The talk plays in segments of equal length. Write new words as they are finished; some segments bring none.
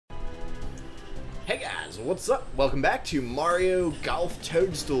Hey guys, what's up? Welcome back to Mario Golf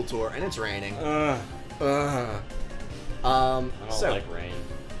Toadstool Tour, and it's raining. I don't like rain.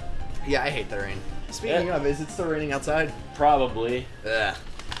 Yeah, I hate the rain. Speaking of, is it still raining outside? Probably. Ugh.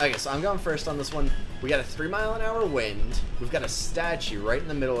 Okay, so I'm going first on this one. We got a 3-mile-an-hour wind. We've got a statue right in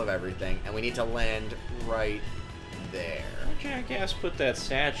the middle of everything, and we need to land right there. What jackass put that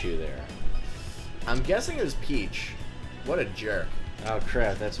statue there? I'm guessing it was Peach. What a jerk. Oh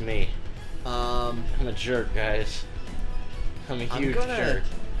crap, that's me. I'm a jerk, guys. I'm a huge jerk.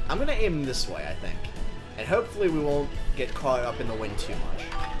 I'm gonna aim this way, I think. And hopefully we won't get caught up in the wind too much.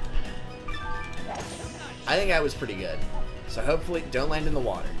 I think that was pretty good. So hopefully, don't land in the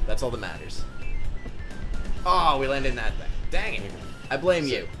water. That's all that matters. Oh, we landed in that thing. Dang it. I blame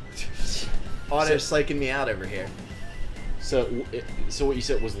you. Otto's psyching me out over here. So what you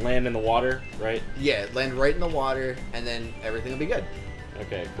said was land in the water, right? Yeah, land right in the water, and then everything will be good.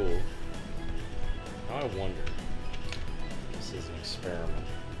 Okay, cool. Now I wonder. This is an experiment.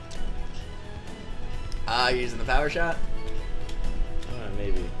 Using the power shot?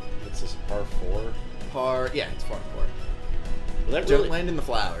 Maybe. What's this, par 4? Yeah, it's par 4. Well, that Don't really... land in the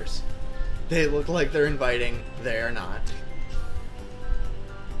flowers. They look like they're inviting. They are not.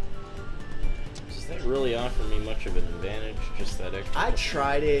 Does that really offer me much of an advantage? Just that extra... I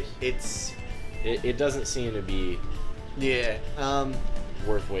tried it. It doesn't seem to be... Yeah.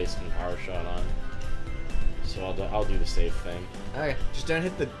 Worth wasting power shot on. So I'll do the safe thing. Okay, just don't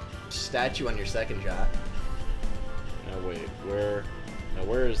hit the statue on your second shot. No, wait, where... Now,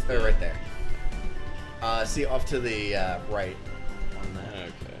 where is the... Oh, right there. See, off to the right on that.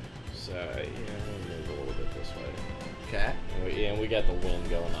 Okay, so, yeah, we'll move a little bit this way. Okay. And we got the wind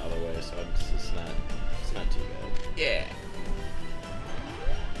going the other way, so it's not too bad. Yeah.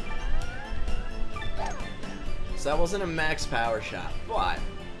 So that wasn't a max power shot, but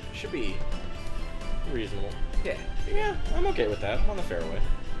should be Reasonable. yeah. Yeah, I'm okay with that. I'm on the fairway.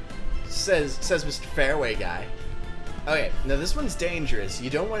 Says Mr. Fairway Guy. Okay, now this one's dangerous. You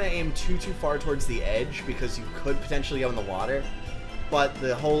don't want to aim too far towards the edge because you could potentially go in the water. But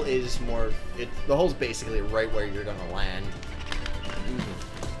the hole is the hole's basically right where you're gonna land.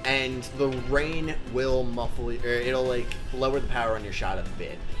 And the rain will muffle, or it'll like lower the power on your shot a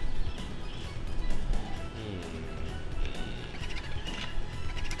bit.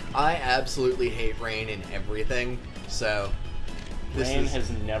 I absolutely hate rain in everything, so Rain has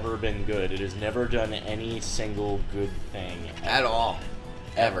never been good. It has never done any single good thing at all.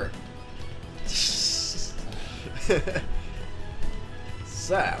 Ever.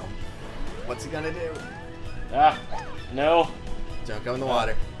 So, what's he gonna do? No. Don't go in the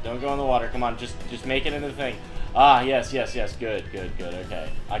water. Don't go in the water. Come on, just make it into the thing. Yes. Good. Okay.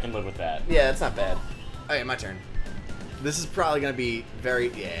 I can live with that. Yeah, that's not bad. Okay, my turn. This is probably gonna be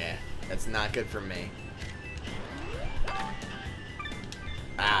yeah, that's not good for me.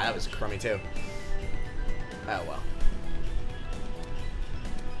 That was crummy too. Oh well.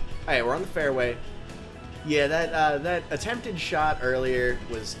 Alright, we're on the fairway. Yeah, that attempted shot earlier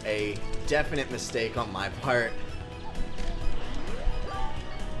was a definite mistake on my part.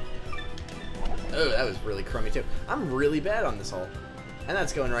 Oh, that was really crummy too. I'm really bad on this hole. And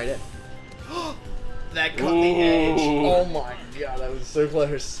that's going right in. That cut the edge. Oh my god, that was so close.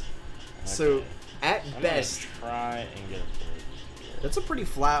 Okay. So, at best... try and get it. That's a pretty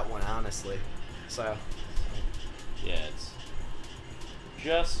flat one, honestly. So... Yeah, it's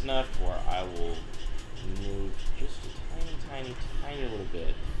just enough where I will move just a tiny little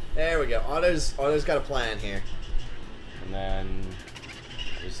bit. There we go. Otto's got a plan here. And then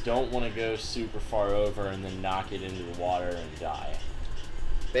I just don't want to go super far over and then knock it into the water and die.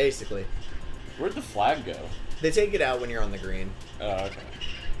 Basically. Where'd the flag go? They take it out when you're on the green. Oh, okay.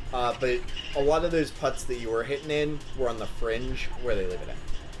 But a lot of those putts that you were hitting in were on the fringe where they leave it at.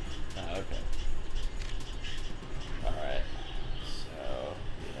 Oh, okay. Alright. So,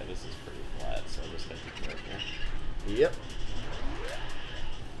 yeah, this is pretty flat, so I'll just have to be careful. Yep.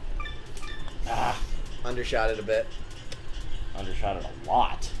 Undershot it a bit. Undershot it a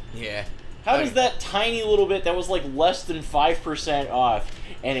lot. Yeah. How does that tiny little bit that was like less than 5% off,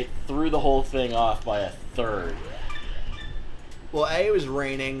 and it threw the whole thing off by a third? Well, A, it was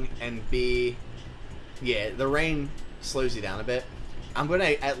raining, and B, yeah, the rain slows you down a bit. I'm going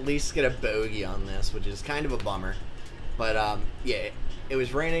to at least get a bogey on this, which is kind of a bummer. But, yeah, it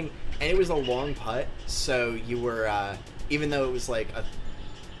was raining, and it was a long putt, so you were, even though it was like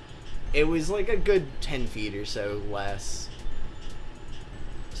a good 10 feet or so less.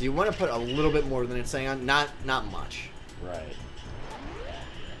 So you want to put a little bit more than it's saying on, not much. Right.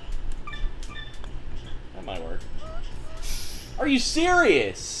 That might work. Are you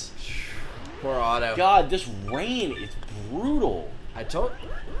serious? Poor Otto. God, this rain, it's brutal. I told.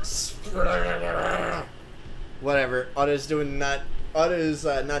 Whatever. Otto's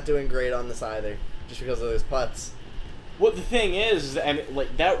not doing great on this either, just because of those putts. What the thing is, and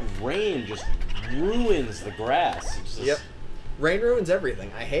like that rain just ruins the grass. It's just... Yep. Rain ruins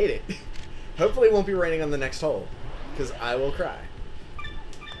everything. I hate it. Hopefully it won't be raining on the next hole, because I will cry.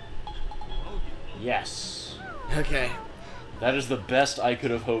 Yes. Okay. That is the best I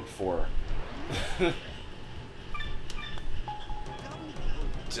could have hoped for.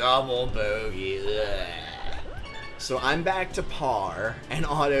 Double bogey. Ugh. So I'm back to par, and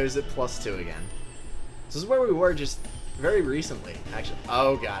Otto's at +2 again. This is where we were just very recently, actually.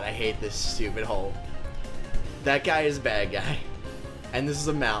 Oh god, I hate this stupid hole. That guy is a bad guy. And this is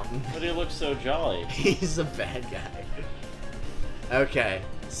a mountain. But he looks so jolly. He's a bad guy. Okay,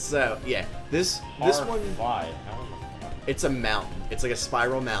 so yeah, this one. Why? It's a mountain. It's like a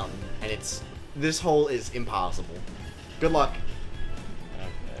spiral mountain, and this hole is impossible. Good luck.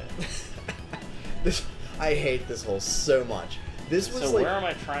 Okay. I hate this hole so much. This was so like where am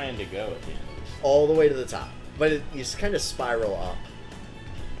I trying to go at the end of this? all the way to the top, but you just kind of spiral up.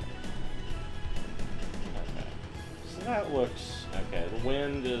 Okay. So that looks okay. The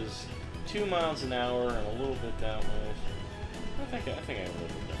wind is 2 miles an hour and a little bit downwind. I think I can live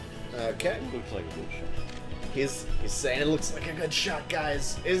with that. Okay. It looks like a good shot. He's saying it looks like a good shot,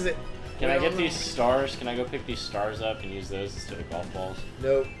 guys. Is it? Can I get these stars? Can I go pick these stars up and use those instead of golf balls?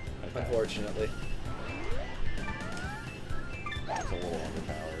 Nope. Okay. Unfortunately. It's a little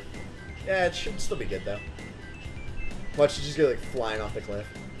underpowered. Yeah, it should still be good though. Watch it just go like flying off the cliff.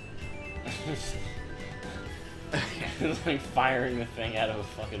 It's like firing the thing out of a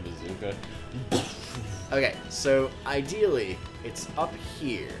fucking bazooka. Okay, so ideally it's up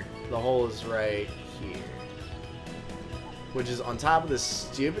here. The hole is right here, which is on top of this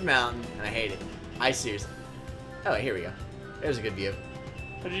stupid mountain, and I hate it. I seriously. Oh, here we go. There's a good view.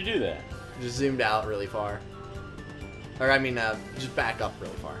 How did you do that? Just zoomed out really far. Or, I mean, just back up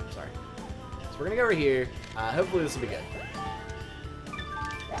really far. Sorry. So we're going to go over here. Hopefully this will be good.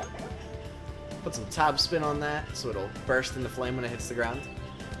 Put some top spin on that so it'll burst into flame when it hits the ground.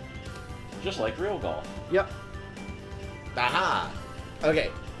 Just like real golf. Yep. Aha! Okay.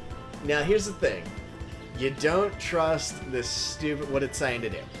 Now, here's the thing. You don't trust this stupid... what it's saying to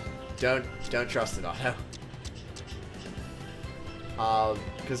do. Don't trust it, Otto.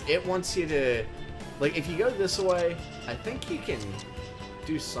 Because it wants you to... like, if you go this way, I think you can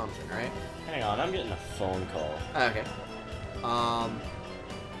do something, right? Hang on, I'm getting a phone call. Okay.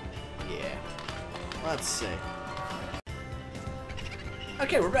 Yeah. Let's see.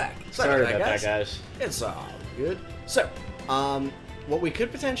 Okay, we're back. Sorry about that, guys. It's all good. So, what we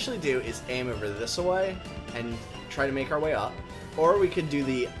could potentially do is aim over this way and try to make our way up. Or we could do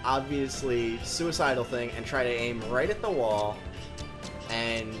the obviously suicidal thing and try to aim right at the wall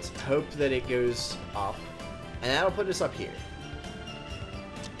and hope that it goes up. And that'll put us up here.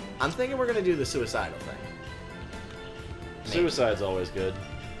 I'm thinking we're going to do the suicidal thing. Maybe. Suicide's always good.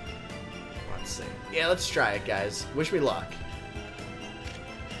 Let's see. Yeah, let's try it, guys. Wish me luck.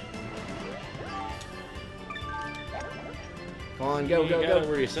 Come on, go, go, go.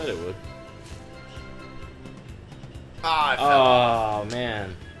 Where you said it would. Ah, I fell. Oh,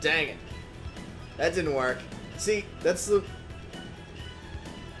 man. Dang it. That didn't work. See, that's the...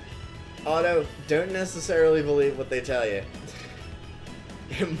 Otto, don't necessarily believe what they tell you.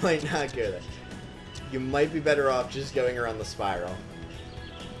 It might not go there. You might be better off just going around the spiral.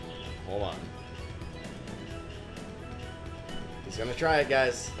 Hold on. He's gonna try it,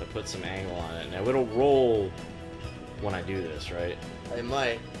 guys. I put some angle on it. Now, it'll roll when I do this, right? It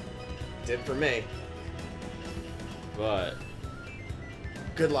might. Did for me. But...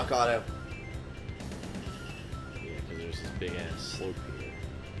 good luck, Otto. yeah, because there's this big-ass slope here.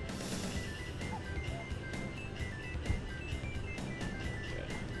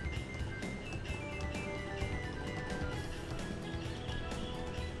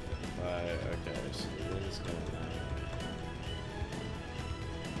 Okay, so the wind's going that way.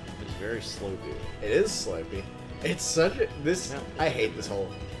 It's very slopey. It is slopey. It's such a... this... No. I hate this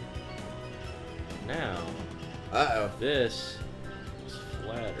hole. Now, Uh-oh. this is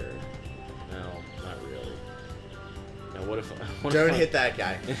flatter. No, not really. Now, what if... Don't hit that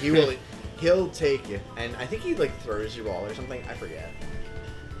guy. He will... he'll take you. And I think he, like, throws your ball or something. I forget.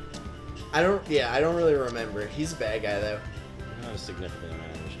 I don't... yeah, I don't really remember. He's a bad guy, though. Not significantly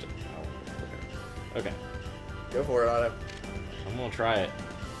managed. Oh, okay. Go for it, Otto. I'm gonna try it.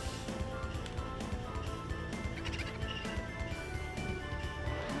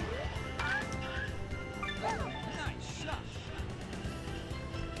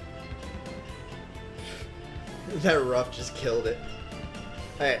 That rough just killed it.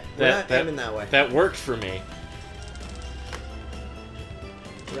 Alright, we're not aiming that way. That worked for me.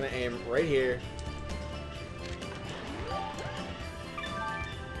 We're gonna aim right here.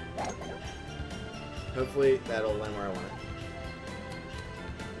 Hopefully that'll land where I want it.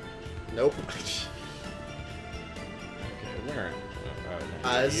 Nope. Okay, where?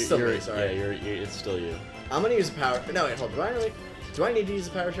 No, this is still me, sorry. Yeah, it's still you. I'm gonna use a power. No, wait, hold on. Do I need to use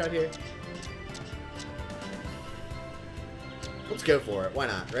a power shot here? Let's go for it. Why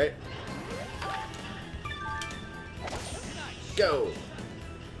not, right? Go!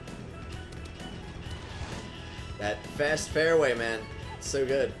 That fast fairway, man. It's so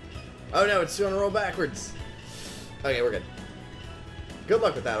good. Oh no, it's gonna roll backwards. Okay, we're good. Good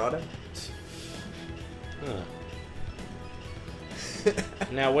luck with that, Otto. Huh.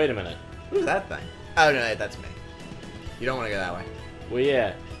 Now, wait a minute. Who's that thing? Oh, no, that's me. You don't want to go that way. Well,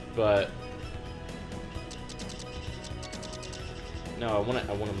 yeah, but... No, I want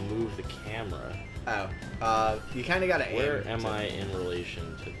to move the camera. Oh. You kind of got to aim. Where am I in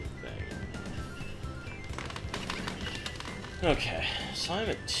relation to the thing? Okay, so I'm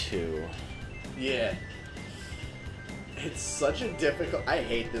at 2. Yeah. It's such a difficult... I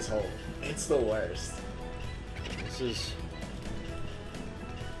hate this hole. It's the worst. This is...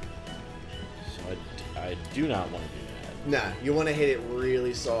 So I do not want to do that. Nah, you want to hit it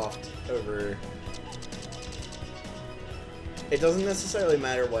really soft over... It doesn't necessarily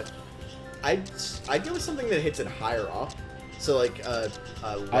matter what... I'd go with something that hits it higher up. So like a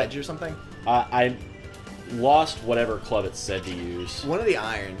ledge or something. I lost whatever club it said to use. One of the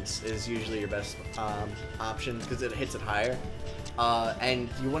irons is usually your best option because it hits it higher. And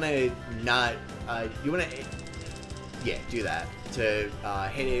you want to not... you want to... Yeah, do that. To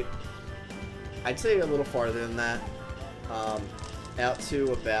hit it... I'd say a little farther than that. Out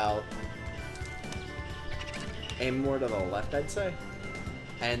to about... Aim more to the left, I'd say.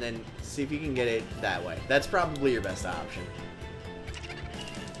 And then see if you can get it that way. That's probably your best option.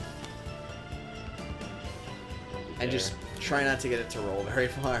 And just try not to get it to roll very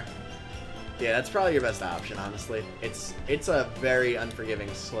far. Yeah, that's probably your best option, honestly. It's a very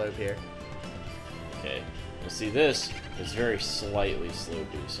unforgiving slope here. Okay. Well, see, this is very slightly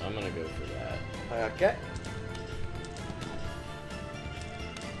slopey, so I'm gonna go for that. Okay.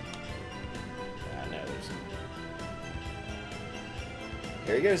 No, there's...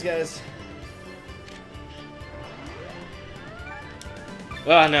 Here he goes, guys.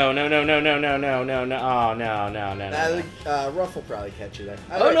 Oh, no. Oh, no. Ruff will probably catch you there.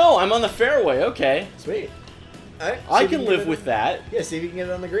 Oh, no, I'm on the fairway. Okay. Sweet. Alright. I can live with that. Yeah, see if you can get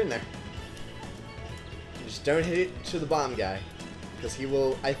it on the green there. Just don't hit it to the bomb guy. Because he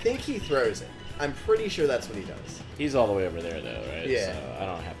will... I think he throws it. I'm pretty sure that's what he does. He's all the way over there, though, right? Yeah. So I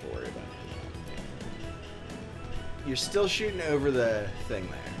don't have to worry about him. You're still shooting over the thing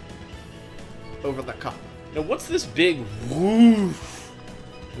there. Over the cup. Now, what's this big woof?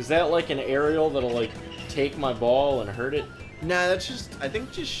 Is that like an aerial that'll, like, take my ball and hurt it? Nah, that's just... I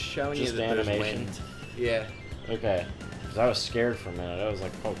think just showing Just you that animation? there's wind. Yeah. Okay. Because I was scared for a minute. I was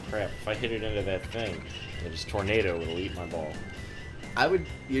like, oh, crap. If I hit it into that thing, this tornado will eat my ball. I would...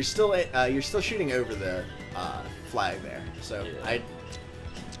 You're still shooting over the flag there. So, Yeah. I'd...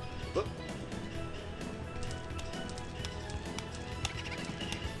 Whoop.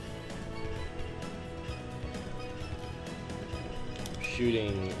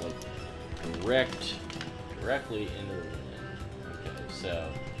 Shooting like directly into the wind. Okay, so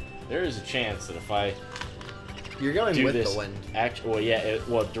there is a chance that if I You're going do with this the wind. well, yeah,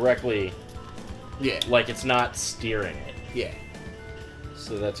 directly, Yeah. like it's not steering it. Yeah.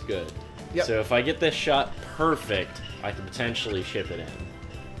 So that's good. Yep. So if I get this shot perfect, I can potentially chip it in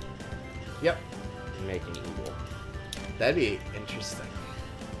Yep. and make an eagle. That'd be interesting.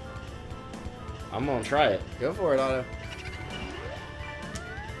 I'm gonna try it. Go for it, Otto.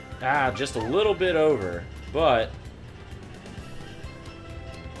 Ah, just a little bit over, but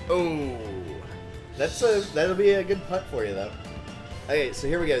Oh, that'll be a good putt for you though. Okay, so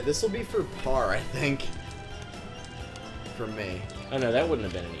here we go. This will be for par, I think. For me. oh no, that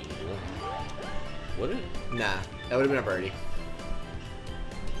wouldn't have been an eagle. Would it? Nah, that would have been a birdie.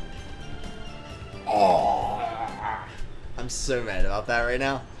 Oh, I'm so mad about that right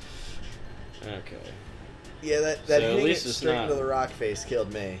now. Okay. Yeah, that So at hitting it least it's straight not- into the rock face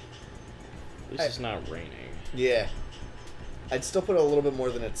killed me. At least it's not raining. Yeah. I'd still put a little bit more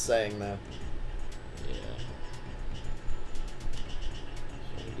than it's saying though. Yeah.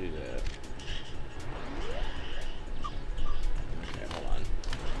 So we'll do that. Okay, hold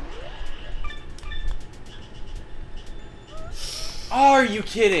on. Are you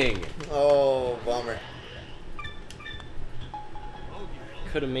kidding? Oh, bummer.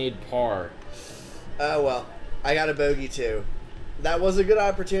 could have made par. Oh, well. I got a bogey, too. That was a good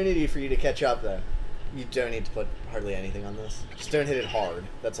opportunity for you to catch up, though. You don't need to put hardly anything on this. Just don't hit it hard.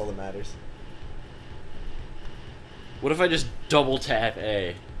 That's all that matters. What if I just double tap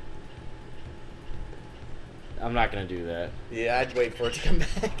A? I'm not gonna do that. Yeah, I'd wait for it to come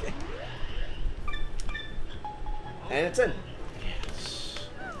back. And it's in. Yes.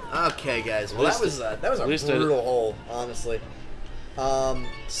 Okay, guys. Well, that was a brutal hole, honestly.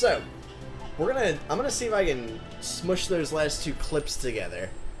 So I'm gonna see if I can smush those last two clips together.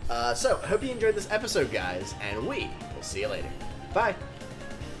 So hope you enjoyed this episode, guys, and we will see you later. Bye.